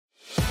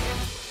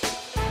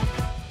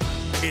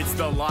It's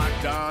the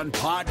Locked On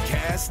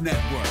Podcast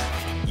Network,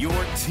 your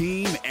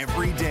team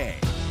every day.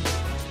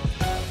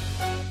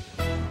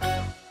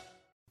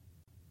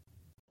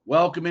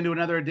 Welcome into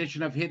another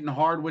edition of Hittin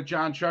Hard with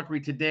John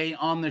Chuckery. Today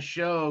on the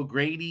show,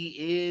 Grady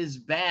is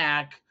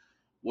back.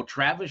 Will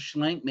Travis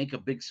Schlenk make a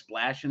big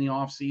splash in the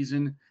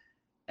offseason?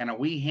 And are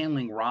we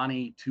handling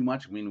Ronnie too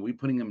much? I mean, are we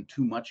putting him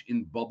too much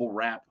in bubble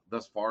wrap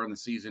thus far in the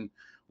season?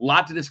 A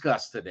lot to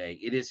discuss today.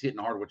 It is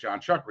Hittin Hard with John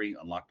Chuckery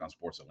on Locked On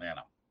Sports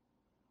Atlanta.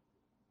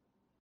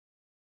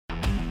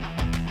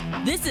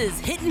 This is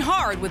Hittin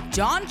Hard with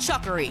John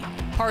Chuckery,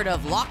 part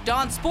of Locked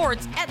On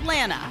Sports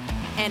Atlanta.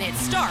 And it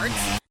starts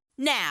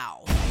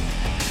now.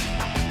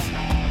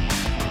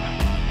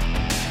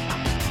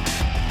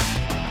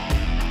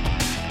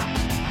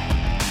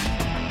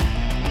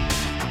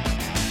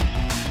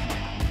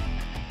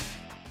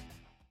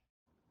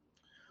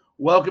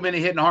 Welcome into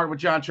Hittin Hard with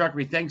John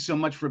Chuckery. Thanks so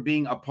much for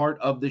being a part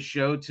of the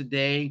show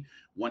today.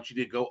 Want you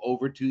to go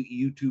over to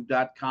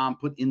youtube.com,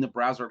 put in the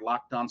browser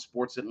Locked On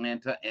Sports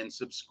Atlanta, and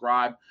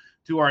subscribe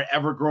to our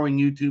ever-growing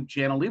YouTube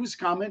channel. Leave us a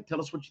comment. Tell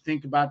us what you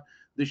think about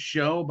the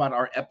show, about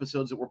our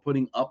episodes that we're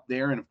putting up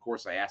there. And, of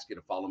course, I ask you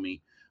to follow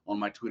me on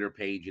my Twitter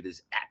page. It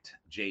is at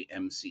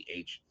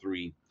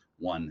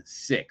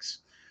JMCH316.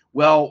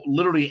 Well,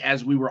 literally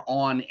as we were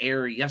on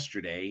air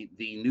yesterday,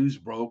 the news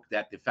broke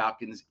that the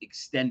Falcons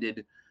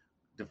extended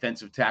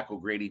defensive tackle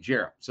Grady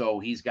Jarrett. So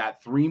he's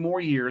got 3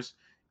 more years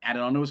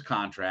added onto his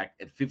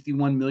contract at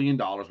 $51 million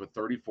with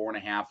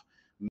 $34.5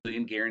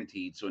 million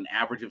guaranteed. So an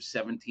average of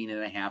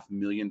 $17.5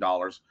 million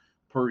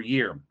per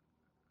year.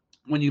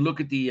 When you look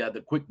at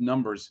the quick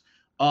numbers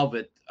of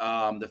it,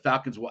 the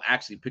Falcons will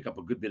actually pick up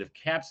a good bit of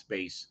cap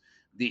space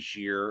this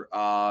year.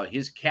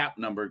 His cap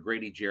number,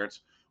 Grady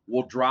Jarrett's,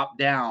 will drop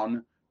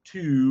down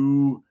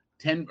to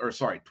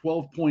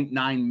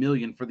 $12.9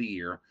 million for the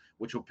year,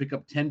 which will pick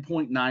up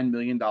 $10.9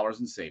 million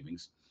in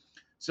savings.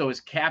 So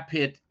his cap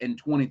hit in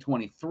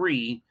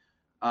 2023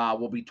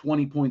 will be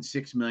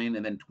 $20.6 million,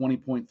 and then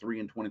 $20.3 in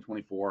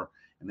 2024,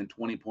 and then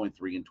 $20.3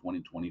 in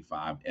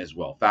 2025 as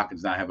well.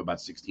 Falcons now have about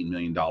 $16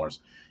 million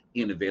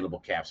in available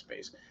cap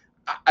space.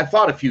 I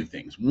thought a few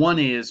things. One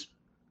is,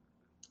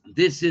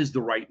 this is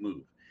the right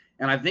move.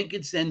 And I think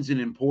it sends an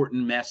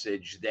important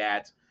message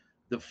that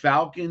the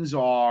Falcons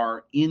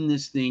are in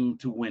this thing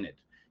to win it.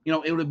 You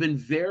know, it would have been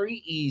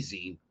very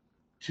easy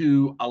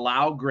to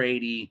allow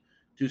Grady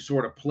to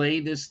sort of play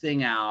this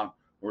thing out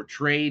or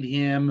trade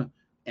him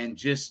and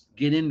just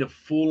get into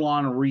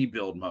full-on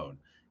rebuild mode.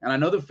 And I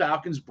know the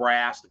Falcons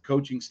brass, the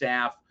coaching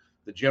staff,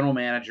 the general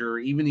manager,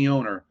 even the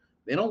owner,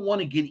 they don't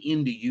want to get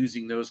into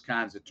using those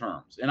kinds of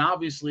terms. And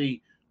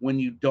obviously, when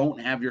you don't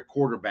have your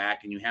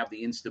quarterback and you have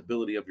the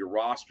instability of your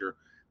roster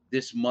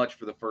this much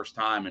for the first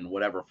time in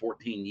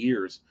 14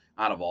 years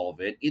out of all of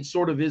it, it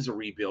sort of is a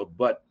rebuild.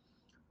 But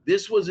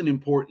this was an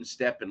important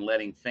step in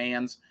letting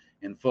fans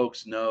and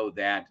folks know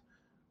that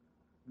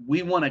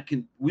we want to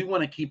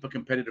keep a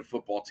competitive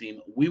football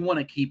team. We want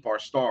to keep our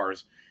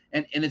stars.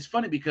 And it's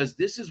funny because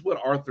this is what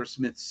Arthur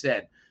Smith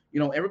said. You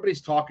know,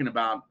 everybody's talking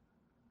about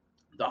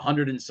the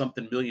 $100 and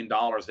something million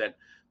that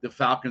the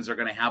Falcons are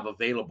going to have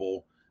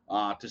available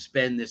to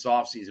spend this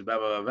offseason, blah,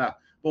 blah, blah, blah.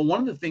 But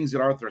one of the things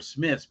that Arthur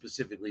Smith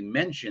specifically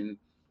mentioned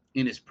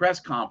in his press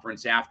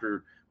conference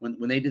after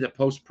when they did the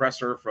post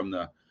presser from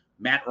the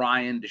Matt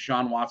Ryan,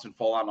 Deshaun Watson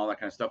fallout and all that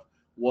kind of stuff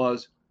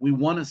was, we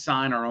want to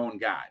sign our own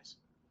guys.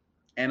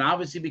 And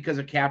obviously because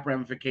of cap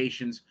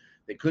ramifications,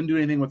 they couldn't do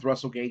anything with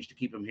Russell Gage to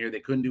keep him here. They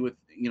couldn't do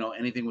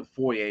anything with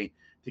Foye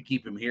to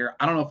keep him here.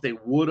 I don't know if they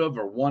would have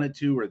or wanted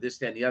to or this,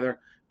 that, and the other,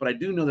 but I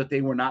do know that they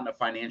were not in a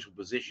financial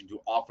position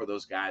to offer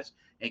those guys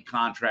a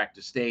contract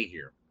to stay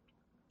here.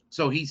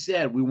 So he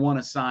said, we want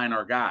to sign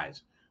our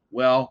guys.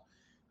 Well,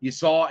 you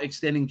saw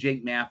extending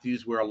Jake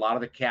Matthews, where a lot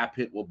of the cap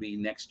hit will be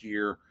next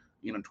year,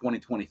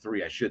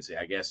 2023, I should say,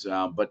 I guess.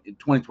 But in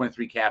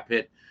 2023 cap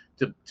hit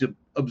to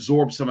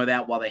absorb some of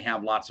that while they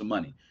have lots of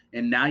money.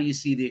 And now you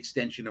see the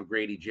extension of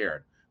Grady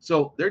Jarrett.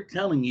 So they're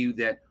telling you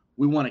that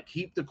we want to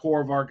keep the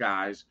core of our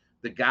guys,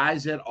 the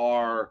guys that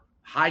are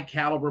high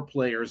caliber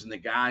players and the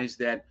guys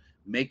that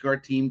make our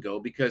team go.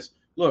 Because,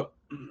 look,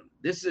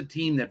 this is a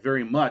team that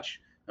very much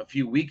a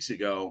few weeks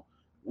ago,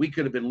 we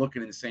could have been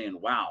looking and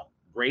saying, wow,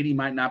 Brady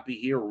might not be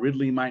here.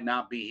 Ridley might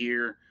not be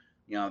here.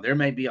 There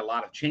may be a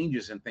lot of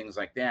changes and things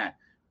like that.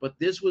 But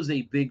this was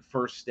a big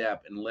first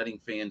step in letting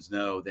fans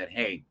know that,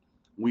 hey,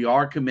 we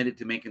are committed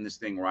to making this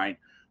thing right.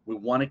 We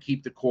want to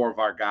keep the core of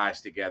our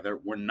guys together.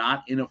 We're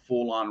not in a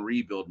full-on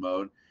rebuild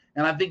mode.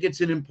 And I think it's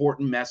an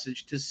important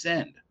message to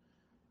send.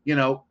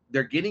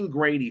 They're getting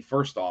Grady,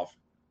 first off,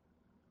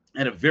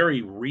 at a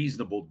very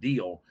reasonable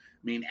deal.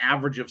 I mean,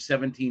 average of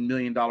 $17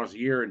 million a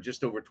year and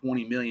just over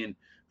 $20 million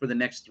for the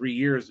next 3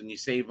 years, and you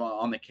save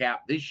on the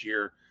cap this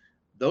year.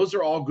 Those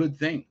are all good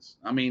things.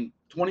 I mean,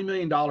 $20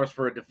 million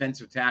for a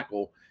defensive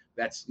tackle,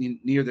 that's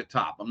near the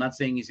top. I'm not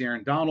saying he's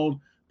Aaron Donald,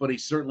 but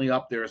he's certainly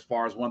up there as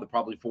far as one of the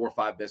probably 4 or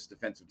 5 best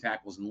defensive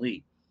tackles in the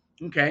league.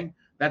 Okay,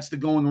 that's the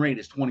going rate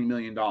is $20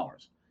 million,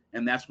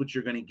 and that's what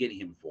you're going to get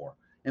him for.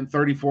 And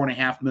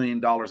 $34.5 million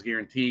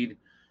guaranteed.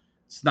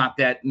 It's not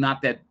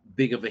that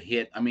big of a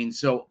hit. I mean,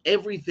 so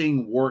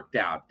everything worked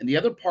out. And the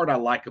other part I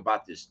like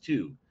about this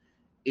too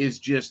is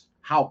just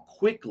how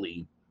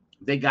quickly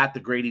they got the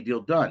Grady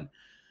deal done.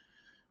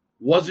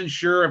 Wasn't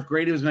sure if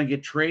Grady was going to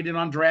get traded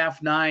on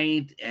draft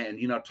night. And,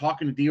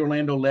 talking to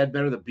D'Orlando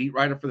Ledbetter, the beat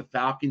writer for the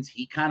Falcons,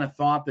 he kind of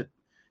thought that,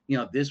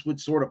 this would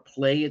sort of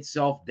play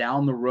itself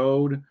down the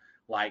road.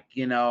 Like,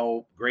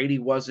 Grady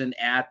wasn't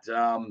at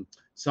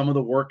some of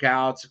the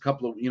workouts a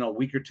couple of,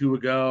 week or two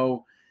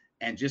ago,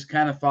 and just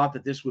kind of thought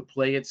that this would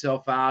play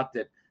itself out,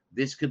 that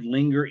this could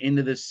linger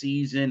into the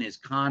season, his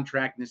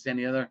contract, and this and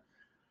the other.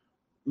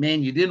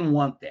 Man, you didn't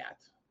want that,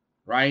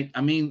 right?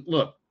 I mean,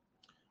 look,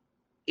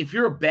 if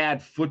you're a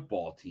bad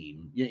football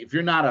team, if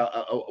you're not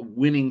a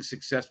winning,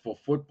 successful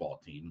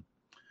football team,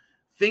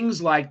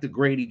 things like the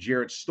Grady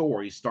Jarrett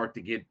story start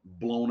to get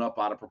blown up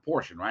out of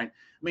proportion, right?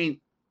 I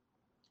mean,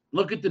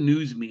 look at the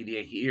news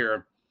media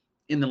here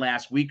in the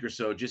last week or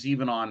so, just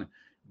even on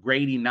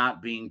Grady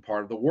not being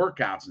part of the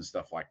workouts and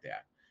stuff like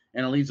that.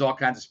 And it leads all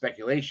kinds of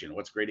speculation.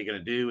 What's Grady going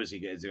to do? Is they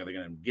going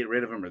to get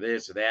rid of him or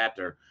this or that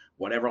or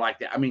whatever like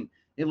that? I mean,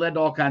 it led to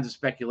all kinds of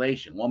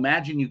speculation. Well,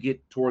 imagine you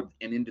get toward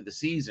and into the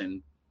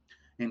season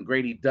and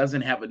Grady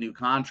doesn't have a new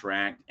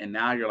contract, and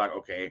now you're like,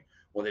 okay,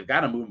 well, they've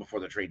got to move him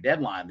before the trade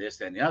deadline, this,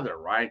 that, and the other,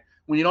 right?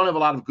 When you don't have a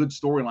lot of good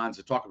storylines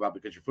to talk about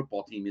because your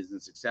football team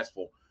isn't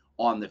successful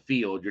on the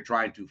field, you're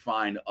trying to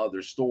find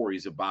other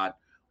stories about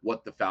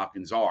what the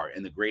Falcons are,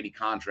 and the Grady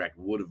contract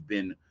would have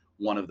been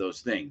one of those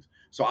things.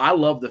 So I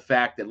love the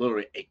fact that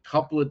literally a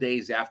couple of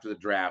days after the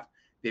draft,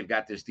 they've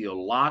got this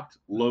deal locked,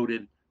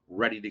 loaded,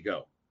 ready to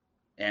go.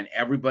 And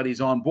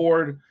everybody's on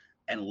board,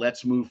 and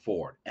let's move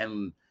forward.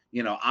 And,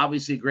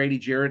 obviously Grady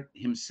Jarrett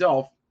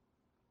himself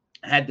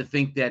had to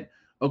think that,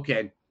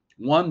 okay,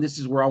 one, this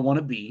is where I want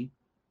to be,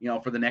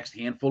 for the next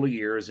handful of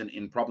years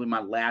and probably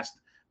my last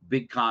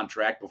big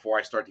contract before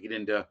I start to get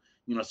into,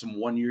 some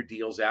one-year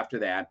deals after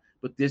that.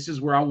 But this is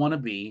where I want to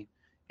be.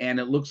 And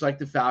it looks like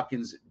the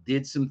Falcons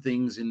did some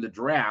things in the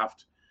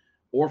draft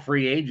or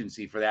free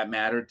agency for that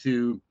matter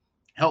to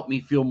help me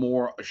feel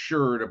more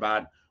assured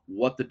about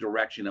what the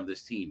direction of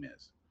this team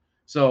is.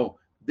 So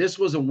this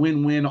was a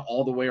win-win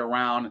all the way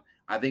around.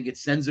 I think it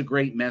sends a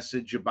great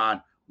message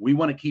about we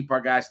want to keep our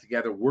guys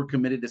together. We're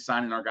committed to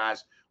signing our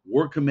guys.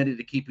 We're committed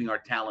to keeping our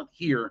talent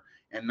here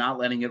and not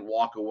letting it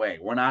walk away.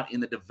 We're not in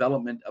the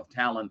development of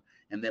talent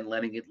and then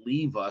letting it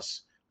leave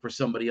us for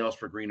somebody else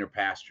for greener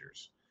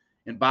pastures.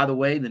 And by the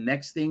way, the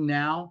next thing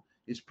now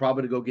is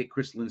probably to go get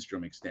Chris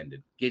Lindstrom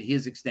extended, get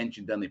his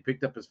extension done. They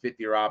picked up his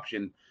fifth-year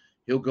option.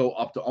 He'll go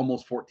up to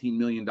almost $14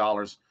 million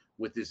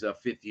with his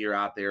fifth year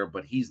out there,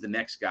 but he's the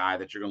next guy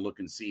that you're going to look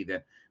and see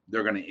that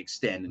they're going to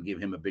extend and give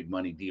him a big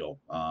money deal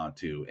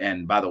to.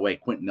 And by the way,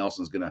 Quentin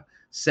Nelson's going to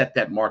set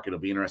that market. It'll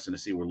be interesting to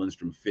see where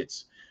Lindstrom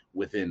fits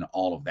within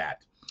all of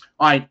that.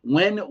 All right,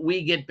 when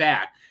we get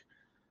back,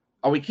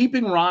 are we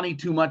keeping Ronnie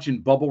too much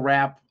in bubble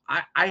wrap?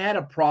 I had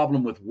a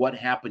problem with what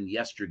happened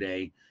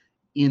yesterday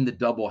in the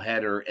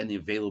doubleheader and the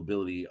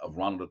availability of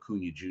Ronald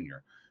Acuna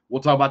Jr.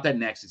 We'll talk about that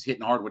next. It's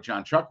Hittin' Hard with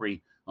John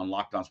Chuckery on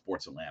Locked On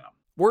Sports Atlanta.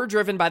 We're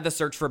driven by the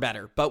search for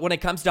better, but when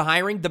it comes to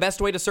hiring, the best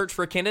way to search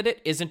for a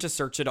candidate isn't to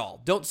search at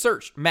all. Don't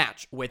search,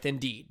 match with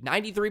Indeed.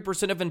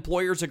 93% of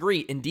employers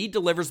agree Indeed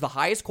delivers the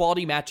highest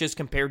quality matches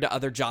compared to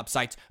other job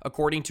sites,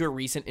 according to a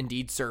recent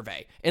Indeed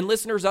survey. And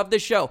listeners of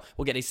this show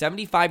will get a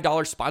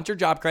 $75 sponsored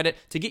job credit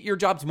to get your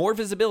jobs more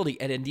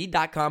visibility at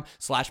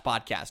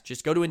Indeed.com/podcast.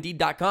 Just go to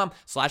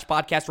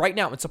Indeed.com/podcast right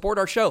now and support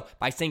our show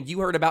by saying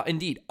you heard about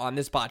Indeed on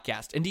this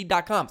podcast.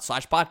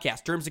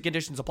 Indeed.com/podcast. Terms and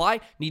conditions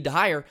apply. Need to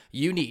hire?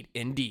 You need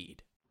Indeed.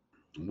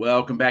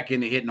 Welcome back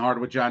into Hittin' Hard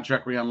with John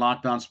Chuckery on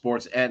Locked On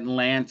Sports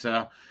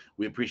Atlanta.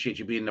 We appreciate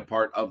you being a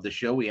part of the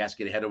show. We ask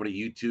you to head over to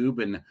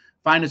YouTube and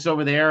find us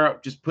over there.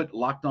 Just put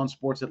Locked On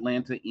Sports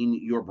Atlanta in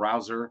your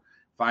browser.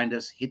 Find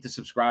us, hit the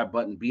subscribe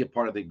button, be a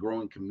part of the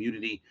growing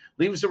community.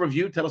 Leave us a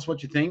review. Tell us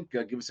what you think.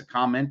 Give us a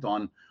comment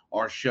on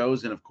our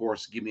shows. And, of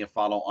course, give me a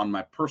follow on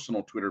my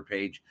personal Twitter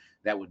page.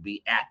 That would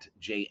be at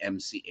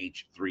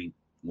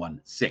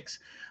JMCH316.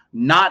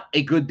 Not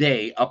a good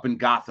day up in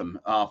Gotham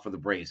for the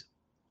Braves.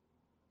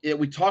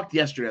 We talked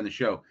yesterday on the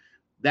show.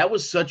 That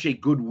was such a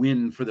good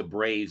win for the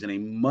Braves and a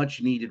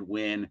much-needed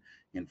win,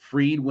 and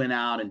Fried went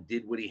out and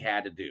did what he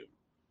had to do.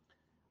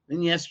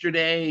 Then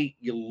yesterday,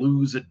 you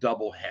lose a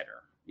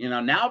doubleheader.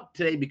 Now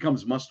today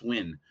becomes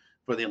must-win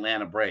for the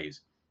Atlanta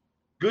Braves.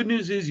 Good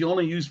news is you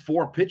only use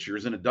 4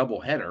 pitchers in a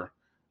doubleheader.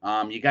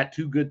 You got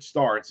 2 good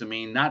starts. I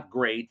mean, not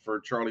great for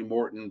Charlie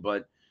Morton,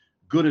 but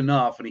good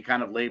enough, and he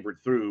kind of labored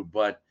through.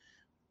 But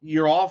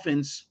your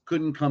offense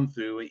couldn't come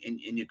through, and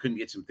you couldn't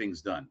get some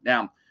things done.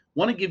 Now,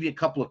 want to give you a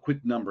couple of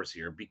quick numbers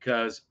here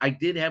because I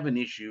did have an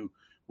issue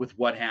with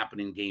what happened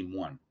in game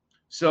 1.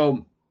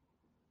 So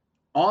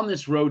on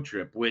this road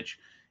trip, which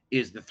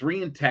is the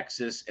 3 in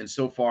Texas and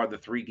so far the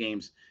 3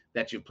 games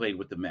that you've played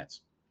with the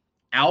Mets,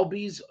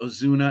 Albies,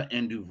 Ozuna,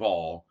 and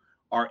Duvall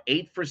are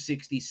 8 for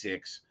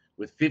 66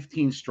 with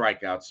 15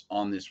 strikeouts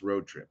on this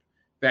road trip.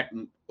 In fact,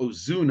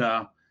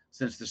 Ozuna,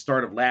 since the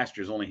start of last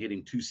year, is only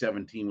hitting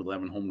 .217 with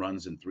 11 home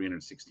runs and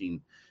 316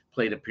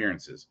 plate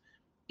appearances.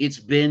 it's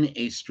been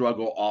a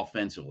struggle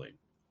offensively.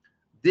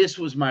 This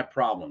was my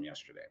problem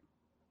yesterday.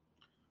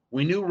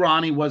 We knew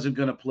Ronnie wasn't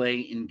going to play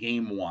in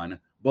game 1,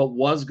 but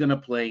was going to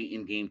play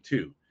in game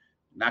 2.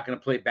 Not going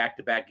to play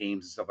back-to-back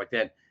games and stuff like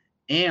that.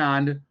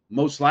 And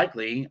most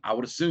likely, I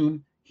would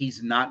assume,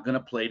 he's not going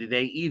to play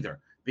today either,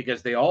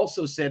 because they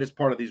also said as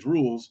part of these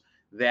rules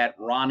that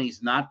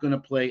Ronnie's not going to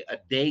play a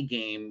day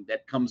game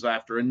that comes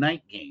after a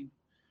night game.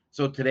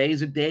 So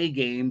today's a day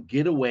game,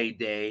 getaway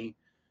day,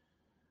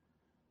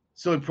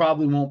 so he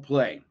probably won't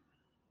play.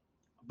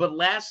 But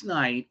last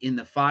night in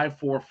the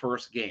 5-4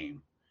 first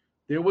game,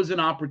 there was an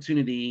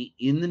opportunity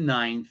in the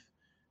 9th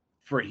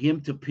for him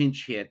to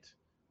pinch hit.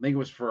 I think it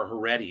was for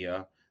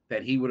Heredia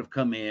that he would have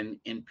come in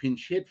and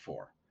pinch hit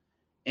for.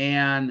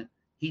 And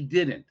he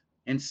didn't.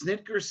 And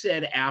Snitker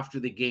said after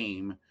the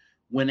game,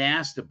 when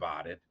asked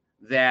about it,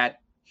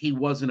 that he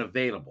wasn't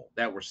available,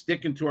 that we're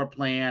sticking to our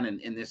plan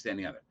and this, that, and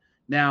the other.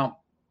 Now,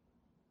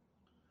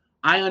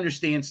 I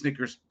understand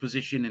Snitker's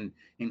position,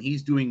 and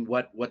he's doing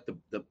what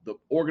the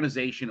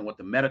organization and what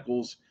the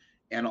medicals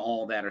and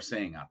all that are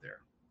saying out there.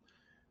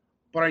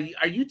 But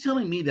are you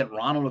telling me that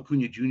Ronald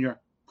Acuna Jr.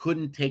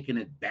 couldn't take an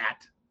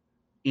at-bat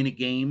in a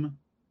game?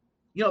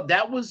 You know,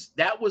 that was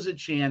a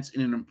chance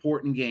in an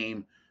important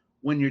game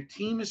when your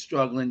team is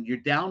struggling, you're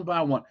down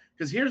by 1.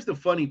 Because here's the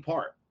funny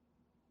part.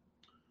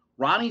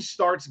 Ronnie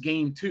starts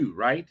game 2,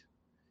 right?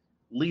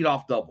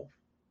 Leadoff double.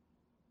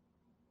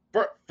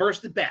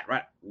 First at bat,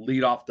 right?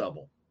 Leadoff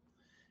double.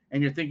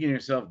 And you're thinking to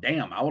yourself,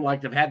 damn, I would like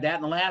to have had that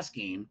in the last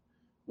game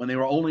when they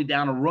were only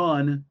down a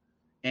run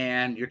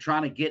and you're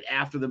trying to get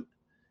after them.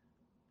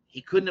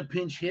 He couldn't have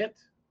pinch hit.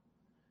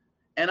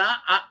 And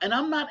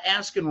I'm not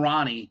asking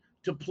Ronnie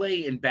to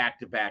play in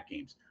back-to-back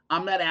games.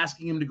 I'm not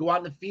asking him to go out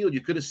in the field.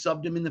 You could have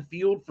subbed him in the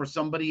field for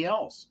somebody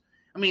else.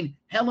 I mean,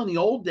 hell, in the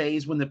old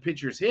days when the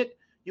pitchers hit,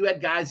 you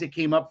had guys that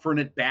came up for an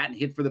at-bat and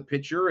hit for the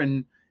pitcher,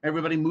 and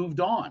everybody moved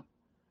on.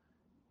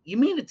 You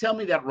mean to tell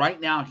me that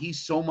right now he's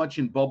so much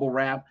in bubble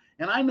wrap?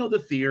 And I know the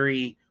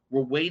theory,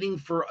 we're waiting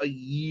for a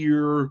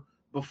year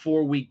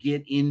before we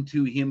get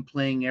into him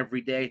playing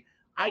every day.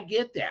 I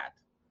get that.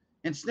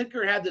 And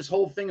Snitker had this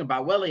whole thing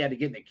about, well, he had to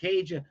get in the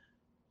cage.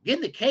 Get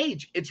in the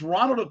cage. It's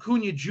Ronald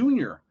Acuna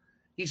Jr.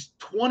 He's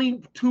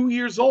 22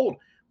 years old.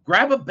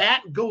 Grab a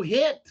bat and go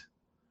hit.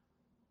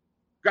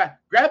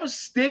 Grab a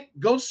stick,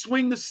 go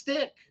swing the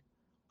stick.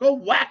 Go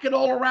whack it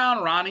all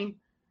around, Ronnie.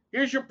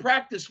 Here's your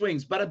practice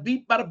swings. Bada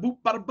beep, bada boop,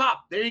 bada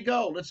bop. There you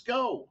go. Let's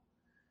go.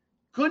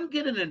 Couldn't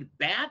get an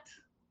at-bat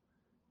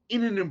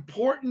in an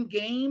important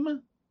game.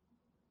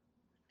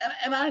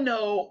 And I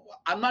know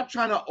I'm not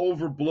trying to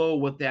overblow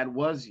what that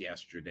was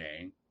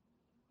yesterday,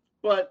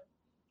 but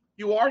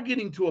you are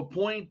getting to a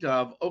point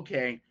of,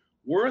 okay,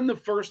 we're in the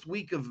first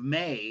week of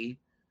May.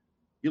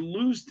 You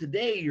lose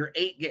today, you're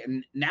 8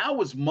 getting.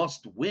 Now is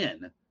must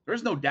win.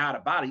 There's no doubt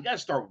about it. You got to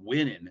start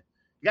winning.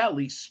 You got to at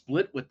least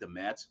split with the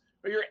Mets,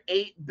 or you're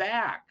 8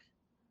 back.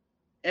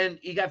 And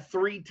you got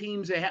 3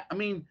 teams ahead. I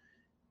mean,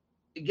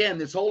 again,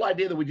 this whole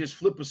idea that we just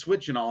flip a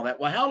switch and all that.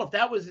 Well, hell, if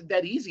that was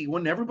that easy,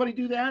 wouldn't everybody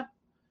do that?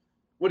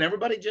 Wouldn't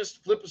everybody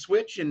just flip a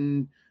switch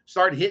and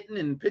start hitting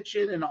and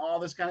pitching and all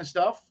this kind of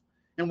stuff?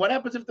 And what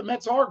happens if the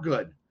Mets are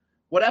good?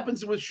 What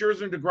happens with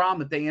Scherzer and DeGrom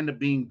that they end up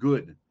being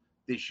good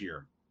this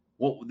year?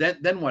 Well,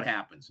 then what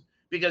happens?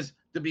 Because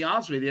to be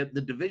honest with you, the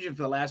division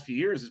for the last few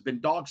years has been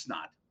dog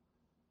snot.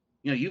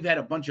 You know, you've had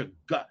a bunch of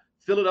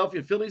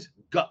Philadelphia Phillies,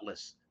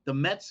 gutless. The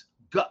Mets,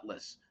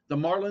 gutless. The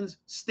Marlins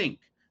stink.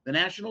 The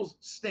Nationals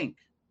stink.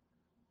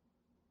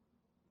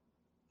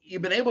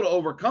 You've been able to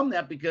overcome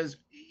that because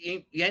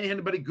you ain't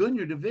anybody good in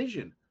your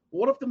division.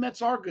 What if the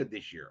Mets are good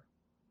this year?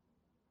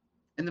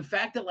 And the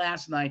fact that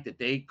last night that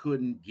they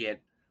couldn't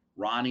get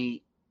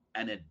Ronnie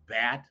an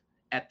at-bat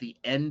at the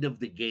end of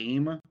the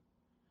game, I'm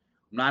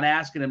not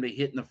asking him to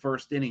hit in the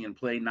first inning and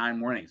play 9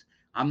 more innings.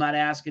 I'm not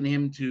asking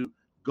him to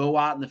go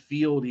out in the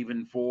field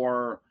even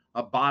for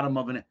a bottom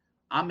of an.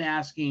 I'm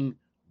asking,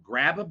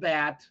 grab a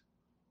bat,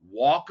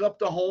 walk up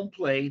to home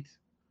plate,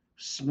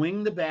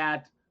 swing the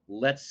bat,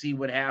 let's see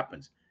what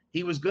happens.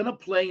 He was going to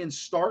play and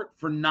start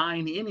for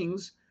 9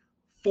 innings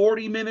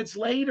 40 minutes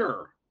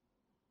later.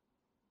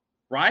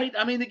 Right?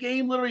 I mean, the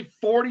game literally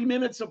 40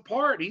 minutes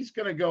apart. He's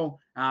going to go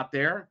out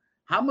there.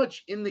 How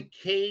much in the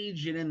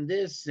cage and in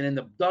this and in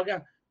the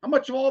dugout? How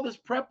much of all this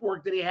prep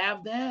work did he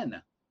have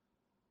then?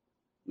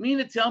 You mean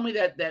to tell me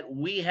that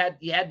you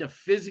had to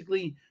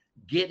physically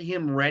get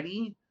him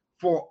ready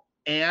for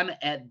an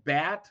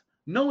at-bat,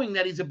 knowing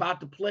that he's about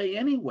to play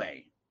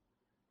anyway?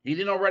 He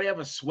didn't already have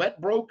a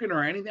sweat broken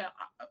or anything.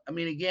 I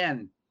mean,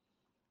 again,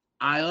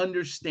 I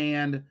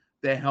understand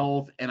the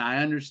health and I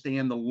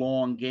understand the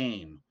long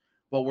game,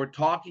 but we're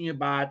talking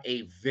about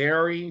a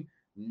very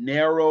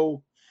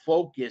narrow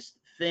focused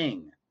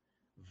thing.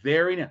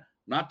 Very narrow.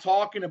 I'm not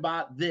talking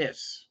about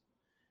this.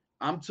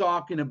 I'm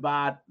talking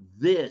about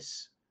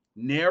this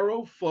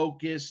narrow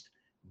focused.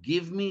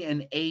 Give me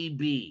an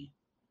AB.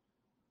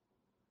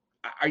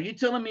 Are you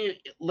telling me,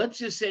 let's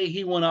just say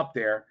he went up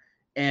there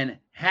and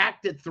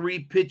hacked at 3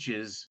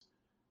 pitches,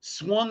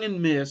 swung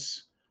and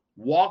missed,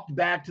 walked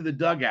back to the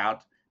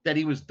dugout, That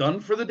he was done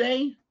for the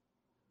day?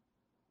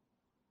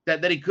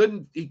 That he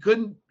couldn't,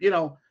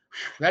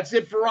 that's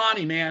it for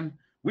Ronnie, man.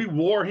 We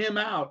wore him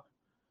out.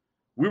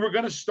 We were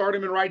going to start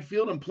him in right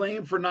field and play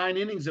him for 9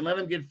 innings and let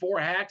him get 4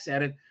 hacks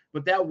at it,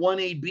 but that one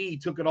AB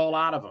took it all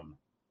out of him.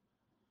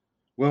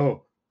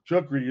 Well,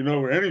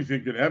 Chuckery,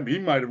 anything could happen. He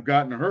might have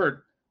gotten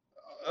hurt.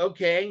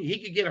 Okay, he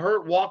could get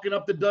hurt walking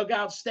up the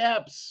dugout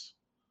steps.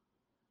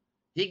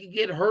 He could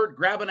get hurt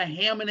grabbing a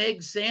ham and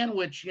egg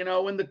sandwich,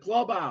 in the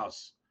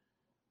clubhouse.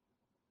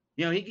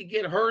 He could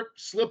get hurt,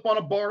 slip on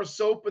a bar of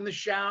soap in the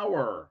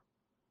shower.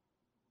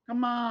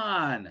 Come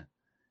on.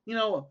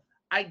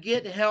 I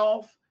get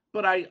health,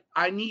 but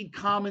I need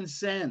common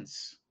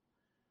sense.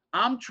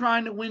 I'm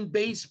trying to win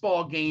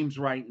baseball games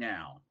right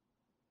now.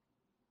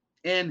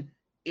 And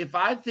if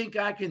I think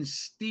I can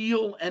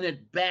steal an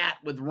at-bat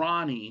with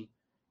Ronnie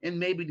and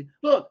maybe,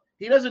 look,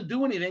 he doesn't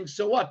do anything,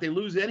 so what? They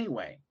lose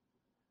anyway.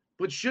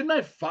 But shouldn't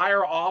I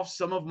fire off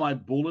some of my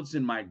bullets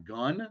in my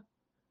gun?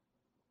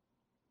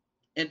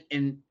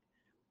 And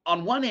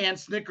on one hand,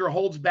 Snicker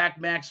holds back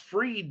Max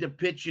Fried to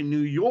pitch in New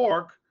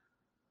York,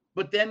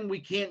 but then we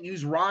can't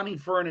use Ronnie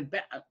for an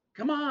at-bat.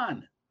 Come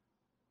on.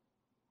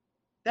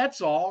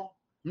 That's all.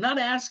 I'm not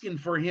asking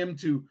for him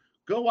to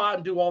go out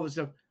and do all this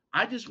stuff.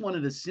 I just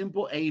wanted a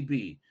simple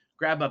AB.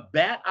 Grab a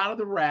bat out of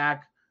the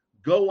rack,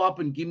 go up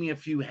and give me a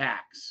few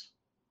hacks.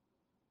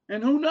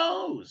 And who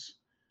knows?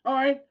 All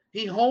right,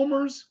 he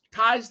homers,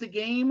 ties the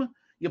game.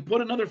 You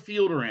put another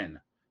fielder in.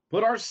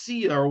 Put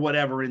Arcia or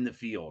whatever in the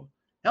field.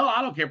 Hell,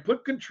 I don't care.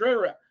 Put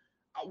Contreras.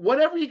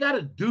 Whatever you got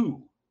to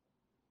do.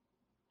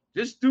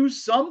 Just do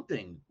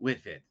something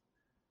with it.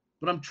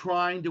 But I'm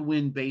trying to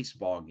win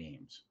baseball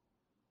games.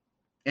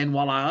 And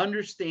while I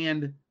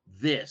understand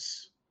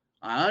this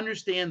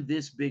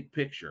big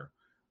picture,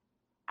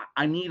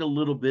 I need a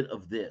little bit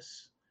of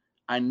this.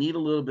 I need a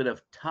little bit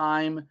of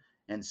time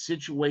and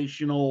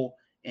situational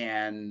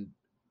and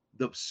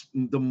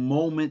the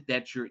moment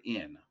that you're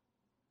in.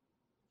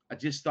 I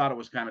just thought it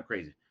was kind of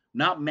crazy.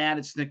 Not mad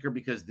at Snicker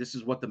because this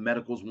is what the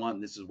medicals want.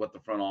 And this is what the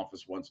front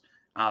office wants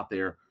out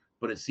there.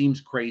 But it seems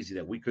crazy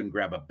that we couldn't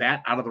grab a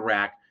bat out of the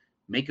rack,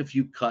 make a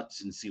few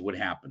cuts, and see what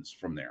happens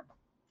from there.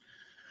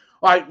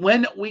 All right,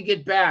 when we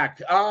get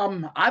back,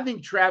 I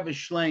think Travis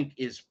Schlenk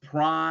is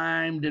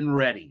primed and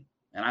ready.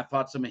 And I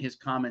thought some of his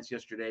comments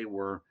yesterday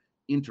were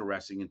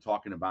interesting in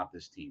talking about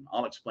this team.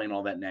 I'll explain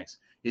all that next.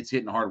 It's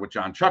Hittin' Hard with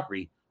John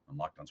Chuckery on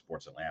Locked On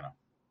Sports Atlanta.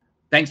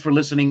 Thanks for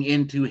listening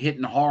into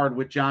Hittin' Hard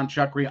with John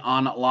Chuckery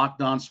on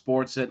Locked On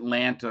Sports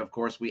Atlanta. Of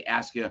course, we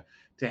ask you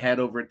to head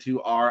over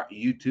to our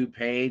YouTube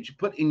page.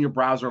 Put in your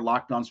browser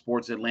Locked On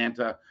Sports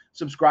Atlanta.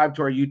 Subscribe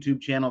to our YouTube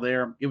channel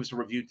there. Give us a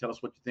review. Tell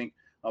us what you think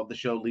of the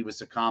show. Leave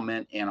us a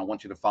comment. And I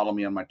want you to follow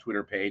me on my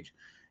Twitter page.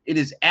 It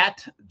is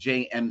at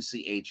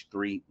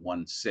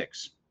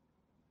JMCH316.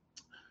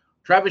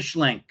 Travis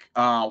Schlenk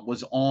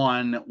was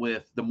on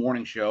with the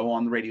morning show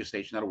on the radio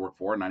station that I work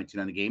for,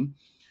 92.9 The Game,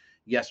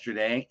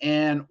 yesterday,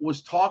 and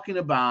was talking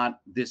about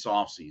this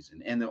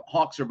offseason. And the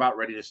Hawks are about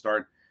ready to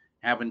start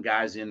having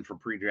guys in for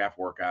pre-draft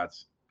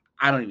workouts.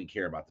 I don't even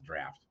care about the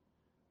draft.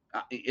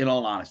 In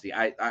all honesty,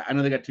 I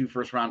know they got 2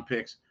 first-round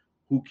picks.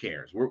 Who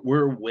cares?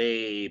 We're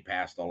way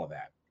past all of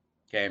that.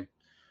 Okay.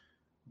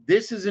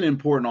 This is an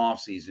important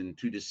offseason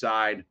to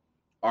decide,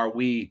 are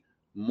we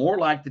more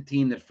like the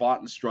team that fought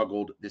and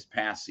struggled this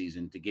past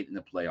season to get in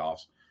the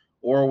playoffs,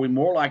 or are we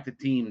more like the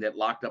team that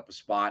locked up a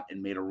spot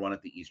and made a run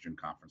at the Eastern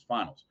Conference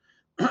Finals?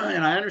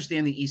 And I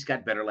understand the East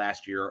got better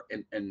last year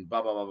and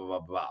blah, blah, blah, blah, blah,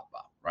 blah,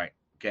 blah, right?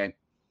 Okay.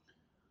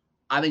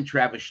 I think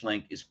Travis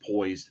Schlenk is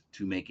poised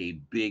to make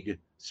a big,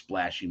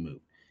 splashy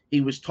move.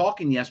 He was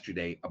talking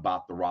yesterday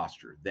about the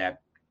roster,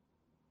 that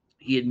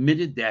he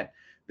admitted that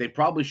they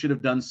probably should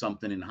have done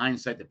something. In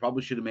hindsight, they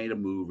probably should have made a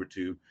move or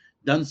two,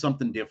 done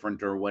something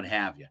different or what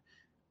have you.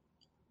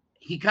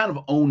 He kind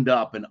of owned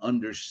up and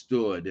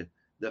understood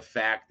the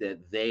fact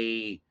that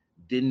they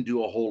didn't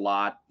do a whole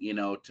lot,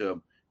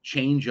 to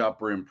change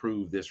up or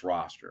improve this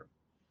roster.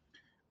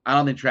 I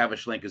don't think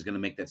Travis Schlenk is going to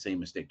make that same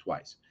mistake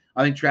twice.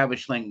 I think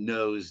Travis Schlenk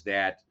knows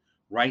that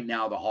right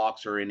now the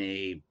Hawks are in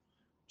a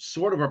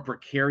sort of a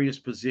precarious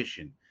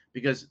position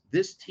because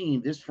this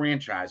team, this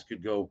franchise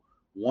could go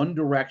one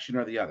direction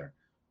or the other.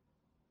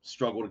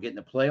 Struggle to get in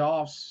the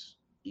playoffs,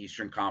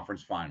 Eastern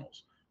Conference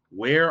Finals.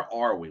 Where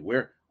are we?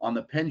 Where on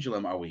the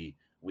pendulum are we?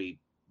 We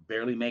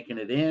barely making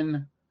it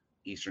in,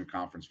 Eastern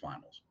Conference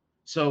Finals.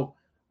 So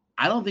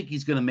I don't think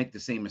he's going to make the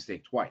same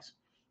mistake twice.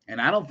 And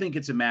I don't think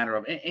it's a matter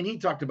of, and he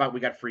talked about we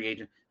got free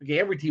agents. Okay,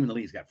 every team in the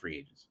league's got free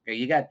agents. Okay,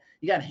 you got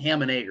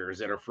ham and eggers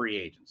that are free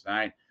agents. All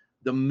right.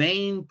 The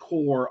main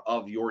core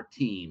of your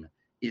team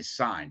is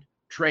signed.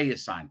 Trey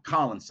is signed,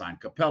 Collins signed,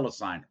 Capella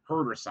signed,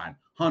 Herter signed,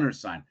 Hunter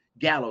signed,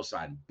 Gallo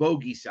signed,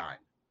 Bogey signed.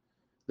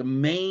 The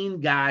main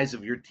guys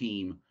of your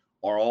team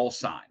are all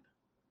signed.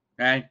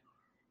 Okay.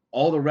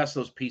 All the rest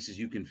of those pieces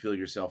you can fill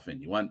yourself in.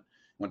 You want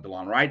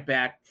DeLon Wright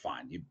back?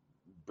 Fine. You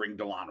bring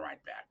DeLon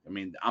Wright back. I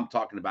mean, I'm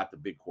talking about the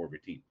big core of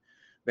your team.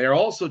 They're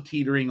also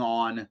teetering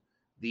on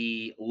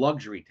the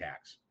luxury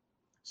tax.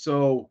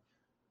 So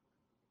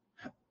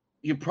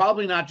you're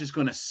probably not just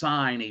going to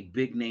sign a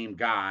big name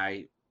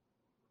guy,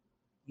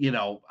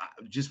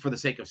 just for the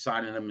sake of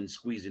signing him and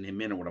squeezing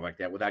him in or whatever like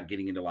that without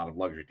getting into a lot of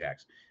luxury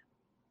tax.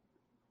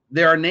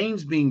 There are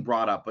names being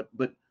brought up,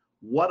 but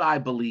what I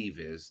believe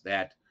is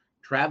that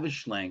Travis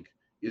Schlenk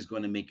is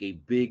going to make a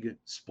big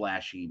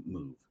splashy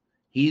move.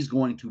 He's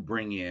going to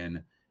bring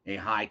in a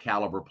high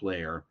caliber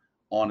player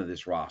onto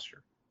this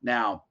roster.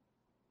 Now,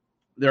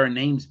 there are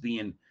names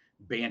being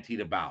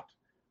bantied about.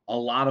 A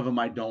lot of them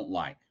I don't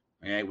like.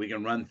 Okay, we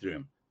can run through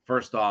them.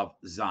 First off,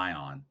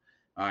 Zion.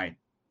 All right.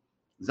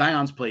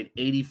 Zion's played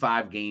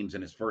 85 games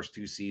in his first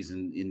 2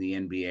 seasons in the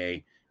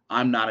NBA.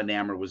 I'm not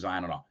enamored with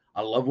Zion at all.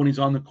 I love when he's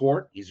on the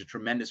court. He's a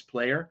tremendous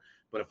player.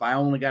 But if I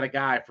only got a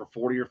guy for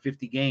 40 or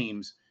 50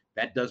 games,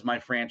 that does my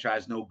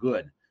franchise no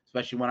good,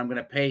 especially when I'm going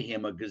to pay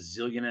him $1.5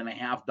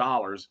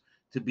 gazillion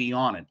to be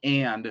on it.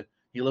 And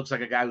he looks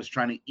like a guy who's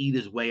trying to eat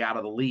his way out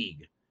of the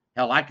league.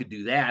 Hell, I could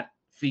do that.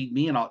 Feed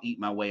me and I'll eat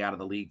my way out of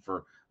the league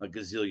for $1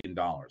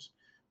 gazillion.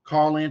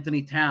 Karl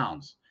Anthony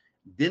Towns.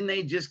 Didn't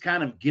they just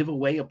kind of give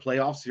away a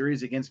playoff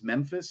series against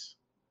Memphis?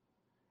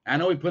 I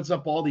know he puts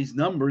up all these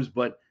numbers,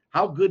 but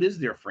how good is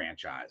their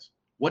franchise?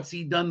 What's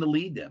he done to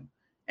lead them?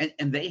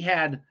 And they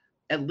had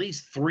at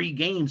least 3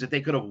 games that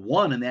they could have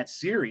won in that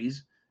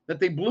series that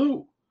they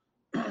blew.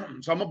 So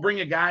I'm going to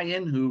bring a guy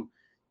in who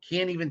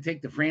can't even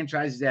take the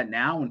franchise he's at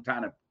now and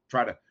kind of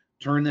try to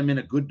turn them in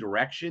a good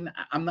direction.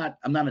 I'm not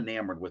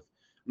enamored with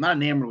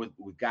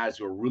guys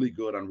who are really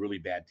good on really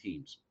bad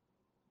teams.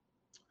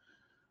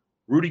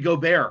 Rudy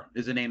Gobert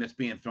is a name that's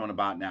being thrown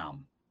about now.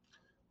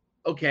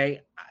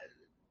 Okay,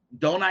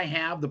 don't I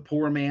have the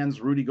poor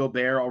man's Rudy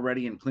Gobert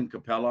already in Clint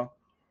Capella?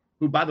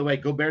 Who, by the way,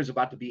 Gobert is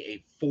about to be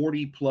a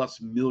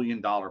 $40+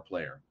 million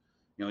player.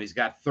 He's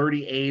got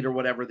 38 or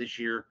whatever this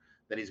year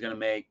that he's going to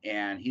make,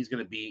 and he's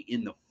going to be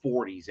in the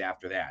 40s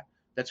after that.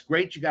 That's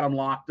great. You got him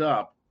locked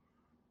up.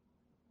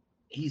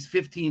 He's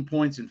 15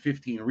 points and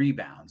 15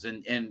 rebounds,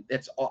 and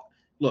that's all.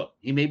 Look,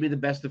 he may be the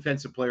best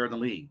defensive player in the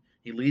league.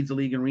 He leads the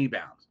league in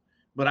rebounds.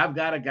 But I've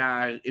got a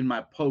guy in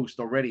my post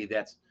already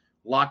that's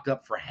locked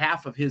up for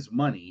half of his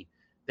money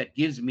that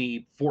gives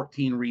me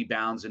 14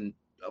 rebounds and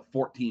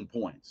 14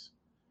 points.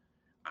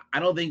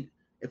 I don't think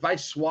if I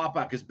swap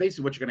out, because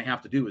basically what you're going to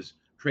have to do is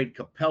trade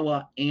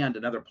Capella and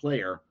another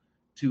player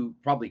to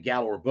probably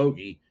Gallo or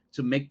Bogey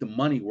to make the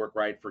money work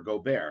right for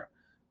Gobert.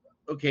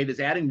 Okay, does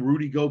adding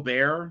Rudy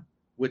Gobert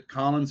with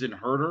Collins and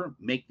Herter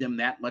make them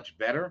that much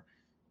better?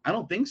 I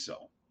don't think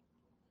so.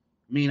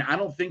 I mean, I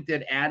don't think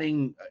that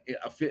adding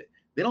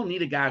they don't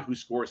need a guy who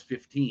scores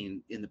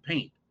 15 in the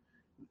paint.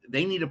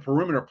 They need a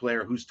perimeter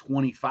player who's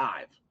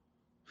 25.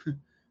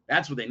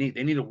 That's what they need.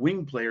 They need a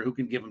wing player who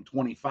can give them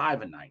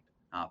 25 a night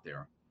out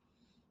there.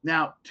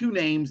 Now, 2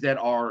 names that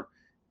are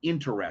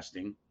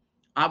interesting.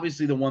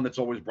 Obviously, the one that's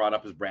always brought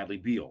up is Bradley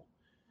Beal.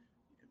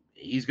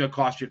 He's going to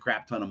cost you a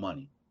crap ton of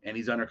money, and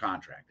he's under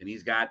contract, and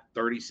he's got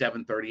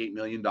 $38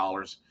 million.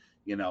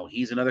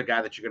 He's another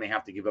guy that you're going to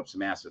have to give up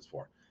some assets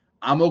for.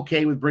 I'm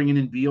okay with bringing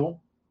in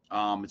Beal.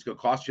 It's going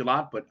to cost you a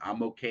lot, but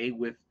I'm okay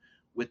with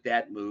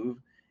that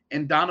move.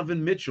 And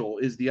Donovan Mitchell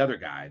is the other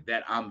guy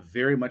that I'm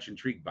very much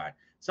intrigued by.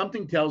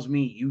 Something tells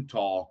me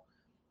Utah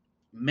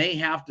may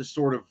have to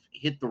sort of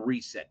hit the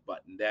reset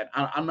button. That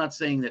I'm not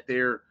saying that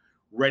they're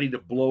ready to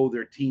blow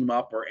their team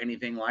up or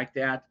anything like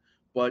that,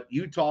 but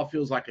Utah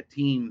feels like a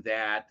team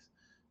that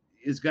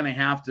is going to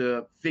have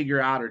to figure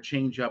out or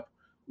change up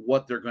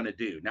what they're going to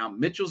do. Now,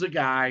 Mitchell's a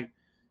guy,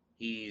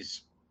 he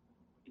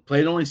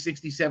played only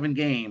 67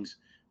 games,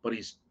 but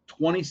he's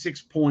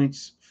 26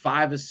 points,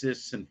 5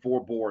 assists, and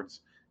 4 boards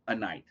a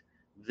night.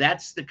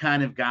 That's the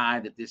kind of guy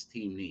that this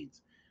team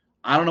needs.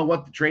 I don't know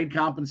what the trade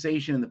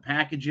compensation and the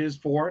package is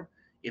for it.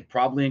 It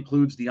probably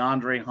includes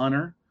DeAndre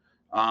Hunter,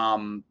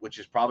 which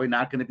is probably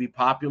not going to be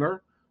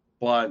popular.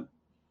 But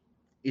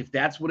if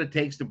that's what it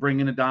takes to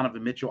bring in a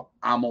Donovan Mitchell,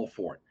 I'm all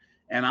for it.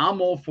 And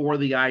I'm all for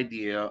the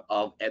idea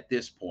of, at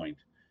this point,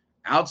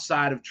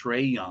 outside of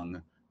Trae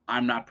Young,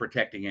 I'm not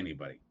protecting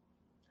anybody.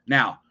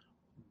 Now,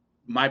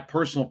 my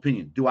personal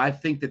opinion, do I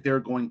think that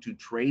they're going to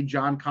trade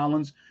John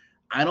Collins?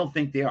 I don't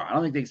think they are. I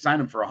don't think they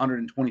signed him for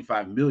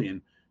 $125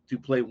 million to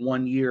play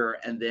 1 year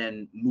and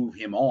then move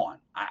him on.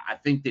 I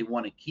think they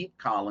want to keep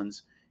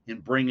Collins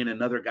and bring in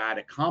another guy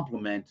to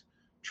complement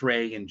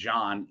Trae and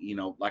John,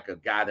 like a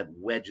guy that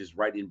wedges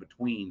right in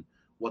between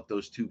what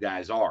those 2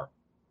 guys are.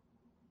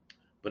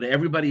 But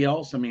everybody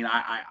else, I mean,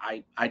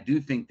 I do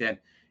think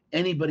that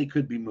anybody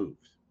could be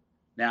moved.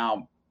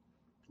 Now,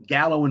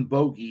 Gallo and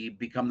Bogey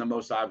become the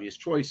most obvious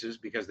choices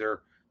because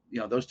they're,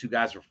 those 2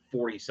 guys are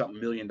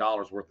 $40-something million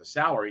worth of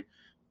salary.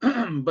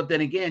 But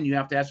then again, you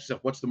have to ask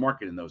yourself, what's the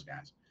market in those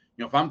guys?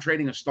 If I'm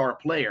trading a star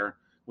player,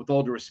 with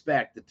all due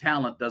respect, the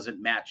talent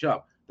doesn't match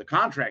up. The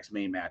contracts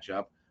may match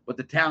up, but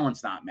the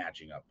talent's not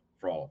matching up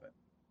for all of it.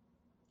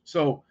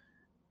 So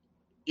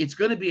it's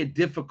going to be a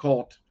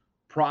difficult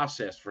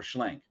process for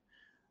Schlenk.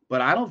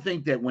 But I don't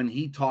think that when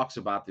he talks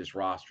about this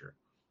roster,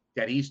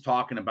 that he's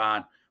talking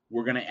about,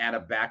 we're going to add a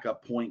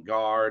backup point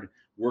guard,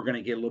 we're going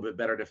to get a little bit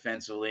better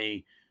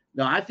defensively.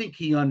 No, I think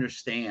he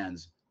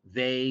understands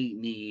They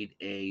need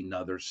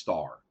another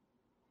star.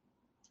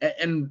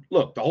 And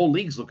look, the whole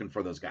league's looking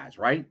for those guys,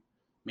 right?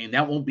 I mean,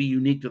 that won't be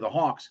unique to the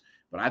Hawks,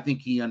 but I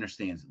think he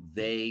understands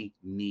they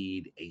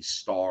need a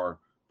star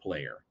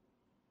player.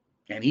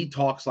 And he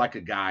talks like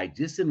a guy,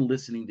 just in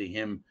listening to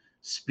him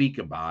speak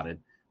about it,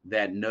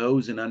 that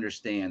knows and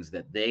understands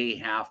that they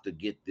have to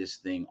get this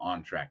thing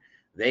on track.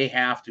 They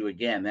have to,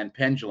 again, then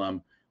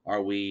pendulum,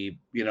 are we,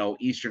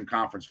 Eastern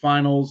Conference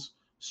Finals,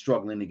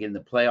 struggling to get in the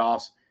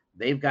playoffs?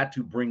 They've got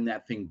to bring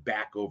that thing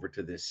back over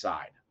to this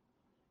side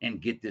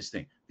and get this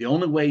thing. The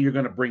only way you're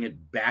going to bring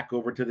it back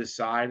over to this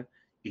side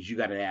is you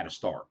got to add a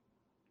star.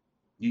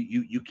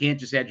 You can't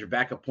just add your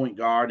backup point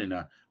guard and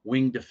a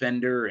wing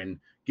defender and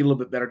get a little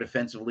bit better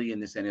defensively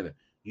and this and the other.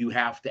 You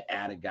have to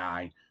add a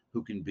guy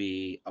who can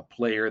be a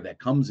player that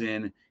comes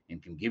in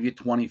and can give you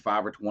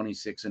 25 or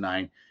 26 a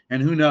night.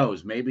 And who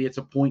knows, maybe it's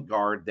a point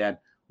guard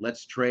that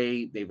lets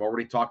Trae, they've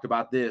already talked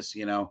about this,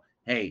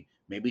 hey,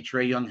 maybe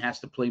Trae Young has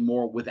to play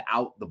more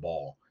without the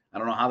ball. I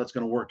don't know how that's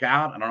going to work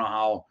out. I don't know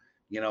how,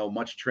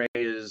 much Trae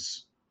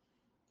is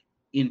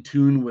in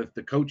tune with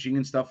the coaching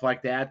and stuff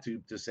like that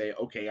to say,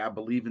 okay, I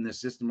believe in this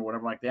system or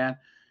whatever like that.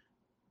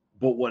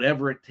 But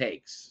whatever it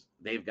takes,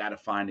 they've got to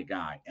find a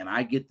guy. And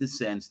I get the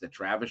sense that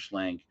Travis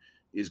Schlenk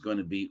is going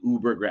to be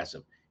uber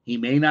aggressive. He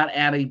may not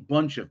add a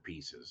bunch of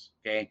pieces,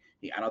 okay?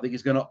 I don't think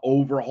he's going to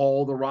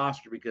overhaul the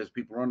roster because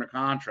people are under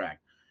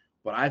contract.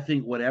 But I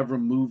think whatever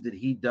move that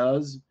he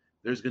does,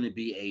 there's going to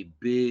be a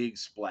big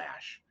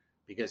splash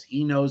because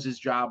he knows his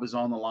job is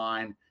on the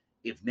line.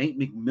 If Nate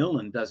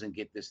McMillan doesn't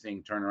get this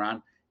thing turned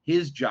around,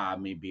 his job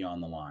may be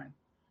on the line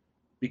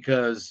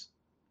because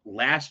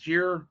last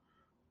year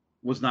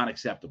was not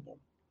acceptable.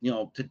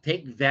 To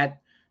take that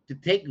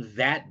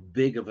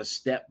big of a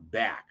step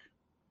back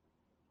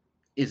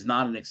is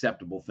not an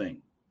acceptable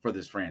thing for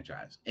this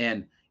franchise.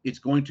 And it's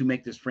going to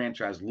make this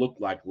franchise look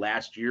like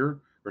last year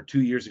or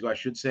 2 years ago, I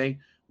should say,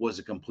 was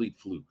a complete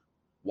fluke.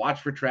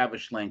 Watch for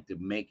Travis Schlenk to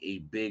make a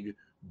big,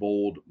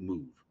 bold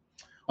move.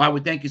 All right,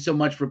 we thank you so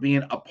much for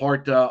being a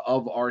part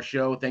of our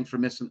show. Thanks for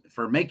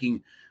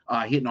making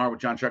Hittin' Hard with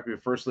John Chuckery your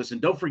first listen.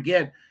 Don't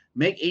forget,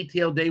 make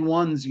ATL Day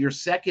Ones your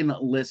second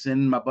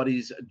listen. My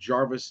buddies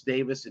Jarvis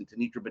Davis and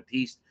Tanitra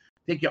Batiste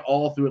take you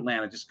all through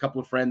Atlanta. Just a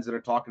couple of friends that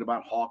are talking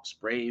about Hawks,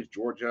 Braves,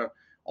 Georgia,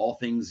 all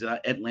things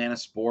Atlanta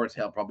sports.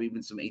 Hell, probably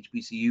even some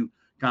HBCU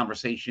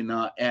conversation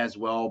as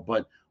well.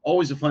 But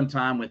always a fun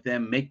time with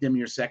them. Make them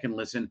your second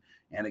listen.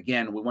 And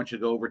again, we want you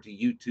to go over to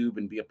YouTube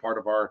and be a part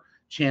of our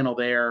channel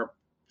there.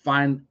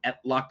 Find at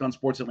Locked On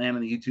Sports Atlanta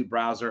in the YouTube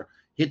browser.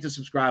 Hit the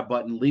subscribe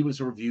button. Leave us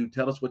a review.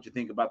 Tell us what you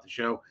think about the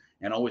show.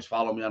 And always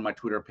follow me on my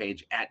Twitter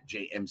page at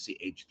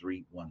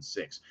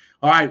JMCH316.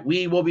 All right,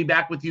 we will be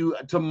back with you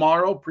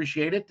tomorrow.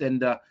 Appreciate it.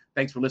 And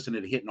thanks for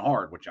listening to Hittin'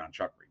 Hard with John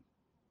Chuckery.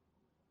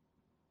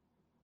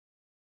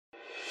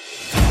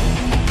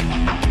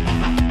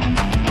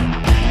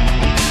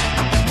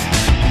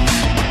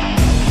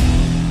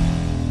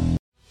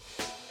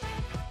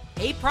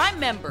 Hey, Prime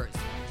members,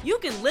 you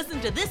can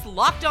listen to this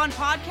Locked On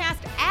podcast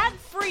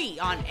ad-free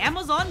on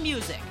Amazon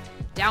Music.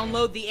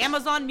 Download the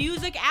Amazon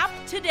Music app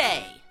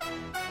today.